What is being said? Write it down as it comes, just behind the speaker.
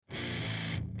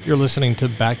You're listening to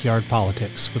Backyard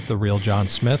Politics with The Real John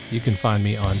Smith. You can find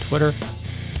me on Twitter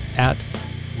at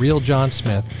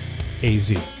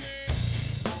RealJohnSmithAZ.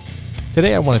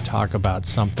 Today I want to talk about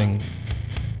something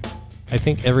I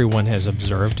think everyone has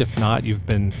observed. If not, you've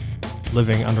been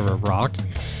living under a rock.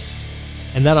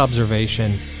 And that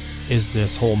observation is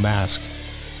this whole mask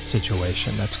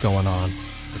situation that's going on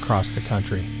across the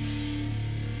country.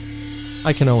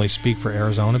 I can only speak for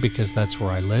Arizona because that's where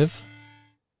I live.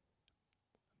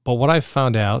 But what I've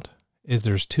found out is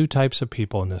there's two types of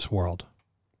people in this world: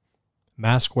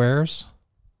 mask wearers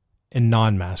and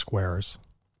non-mask wearers.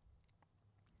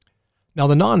 Now,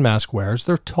 the non-mask wearers,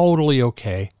 they're totally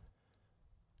okay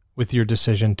with your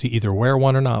decision to either wear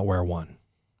one or not wear one.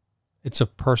 It's a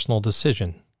personal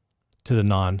decision to the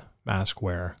non-mask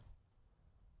wearer.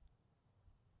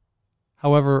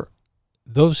 However,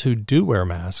 those who do wear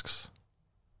masks,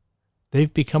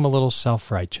 they've become a little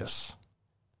self-righteous.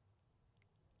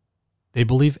 They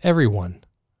believe everyone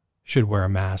should wear a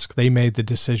mask. They made the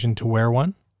decision to wear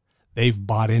one. They've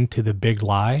bought into the big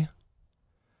lie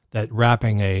that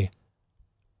wrapping a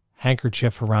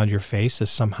handkerchief around your face is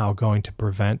somehow going to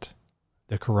prevent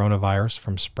the coronavirus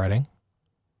from spreading.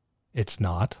 It's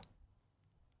not.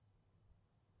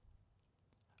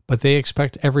 But they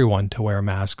expect everyone to wear a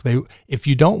mask. If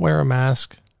you don't wear a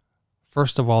mask,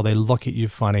 first of all, they look at you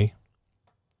funny.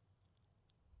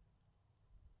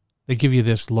 They give you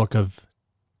this look of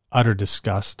utter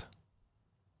disgust.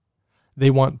 They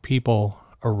want people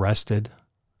arrested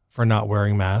for not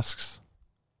wearing masks.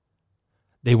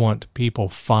 They want people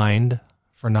fined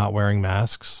for not wearing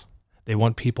masks. They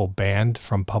want people banned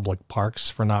from public parks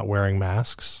for not wearing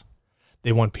masks.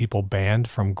 They want people banned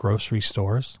from grocery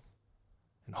stores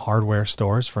and hardware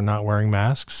stores for not wearing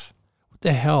masks. What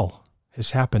the hell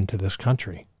has happened to this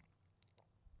country?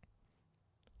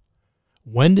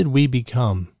 When did we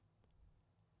become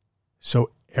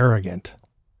so arrogant,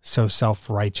 so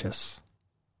self-righteous?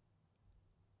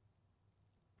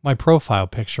 My profile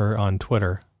picture on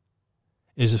Twitter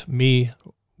is me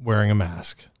wearing a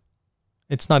mask.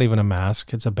 It's not even a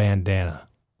mask, it's a bandana.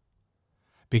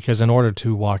 Because in order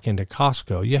to walk into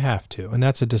Costco, you have to. And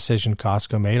that's a decision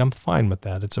Costco made. I'm fine with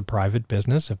that. It's a private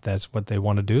business. If that's what they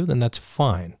want to do, then that's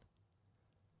fine.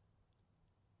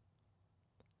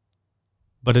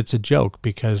 But it's a joke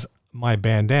because my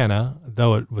bandana,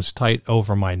 though it was tight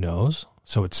over my nose,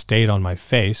 so it stayed on my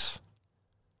face,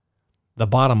 the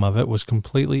bottom of it was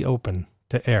completely open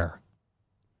to air.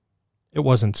 It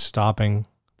wasn't stopping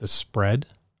the spread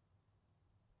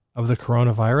of the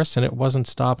coronavirus, and it wasn't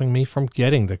stopping me from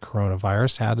getting the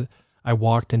coronavirus had I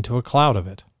walked into a cloud of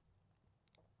it.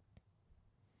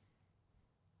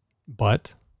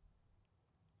 But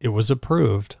it was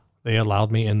approved. They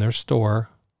allowed me in their store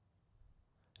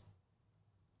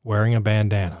wearing a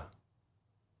bandana.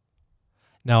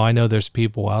 Now, I know there's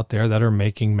people out there that are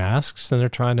making masks and they're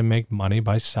trying to make money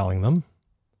by selling them.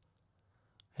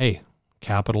 Hey,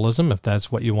 capitalism, if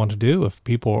that's what you want to do, if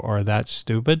people are that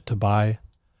stupid to buy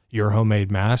your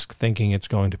homemade mask thinking it's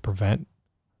going to prevent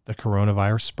the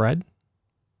coronavirus spread,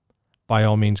 by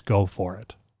all means, go for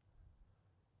it.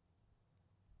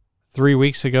 3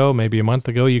 weeks ago, maybe a month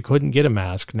ago, you couldn't get a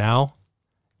mask. Now,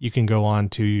 you can go on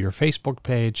to your Facebook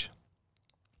page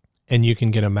and you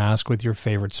can get a mask with your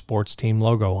favorite sports team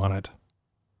logo on it.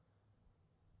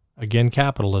 Again,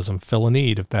 capitalism, fill a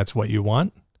need if that's what you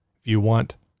want. If you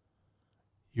want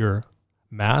your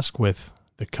mask with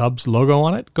the Cubs logo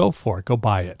on it, go for it. Go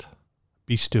buy it.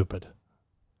 Be stupid.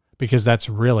 Because that's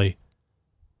really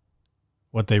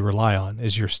what they rely on,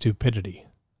 is your stupidity.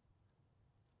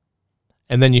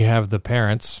 And then you have the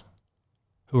parents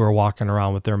who are walking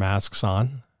around with their masks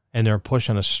on, and they're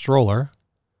pushing a stroller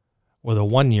with a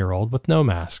 1-year-old with no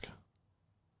mask.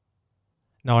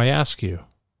 Now I ask you,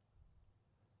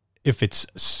 if it's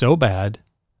so bad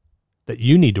that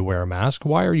you need to wear a mask,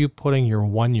 why are you putting your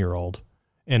 1-year-old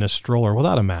in a stroller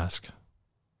without a mask?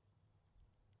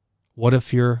 What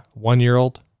if your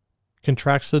 1-year-old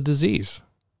contracts the disease?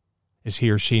 Is he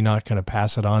or she not going to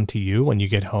pass it on to you when you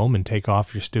get home and take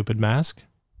off your stupid mask?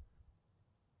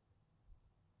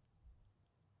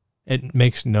 It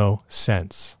makes no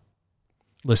sense.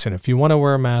 Listen, if you want to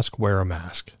wear a mask, wear a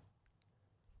mask.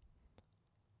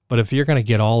 But if you're going to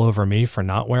get all over me for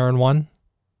not wearing one,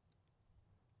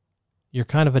 you're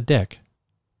kind of a dick.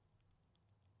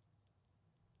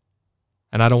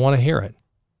 And I don't want to hear it.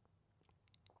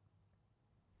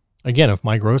 Again, if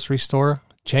my grocery store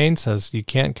chain says you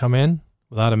can't come in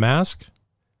without a mask,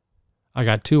 I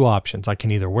got two options. I can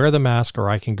either wear the mask or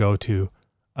I can go to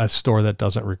a store that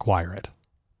doesn't require it.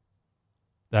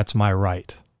 That's my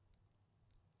right.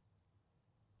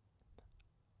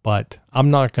 but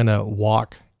I'm not going to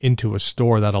walk into a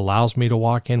store that allows me to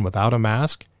walk in without a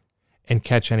mask and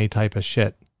catch any type of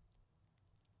shit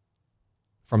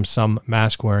from some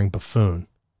mask-wearing buffoon.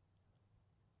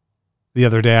 The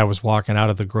other day I was walking out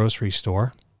of the grocery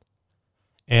store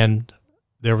and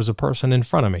there was a person in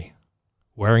front of me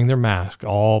wearing their mask,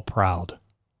 all proud.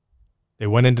 They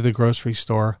went into the grocery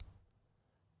store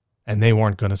and they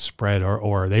weren't going to spread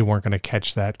or they weren't going to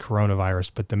catch that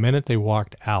coronavirus. But the minute they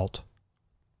walked out,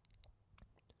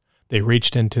 they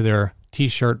reached into their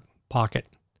t-shirt pocket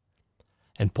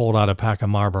and pulled out a pack of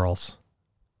Marlboros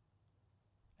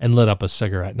and lit up a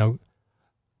cigarette. No,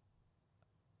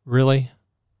 really?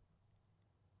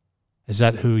 Is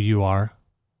that who you are?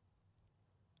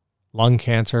 Lung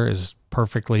cancer is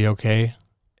perfectly okay.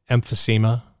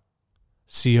 Emphysema,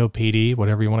 COPD,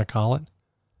 whatever you want to call it.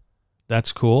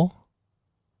 That's cool.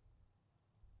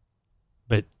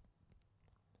 But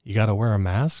you got to wear a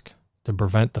mask to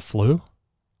prevent the flu?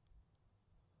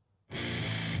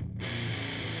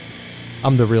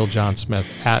 I'm the Real John Smith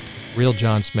at Real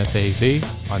John Smith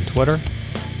AZ on Twitter.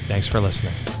 Thanks for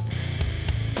listening.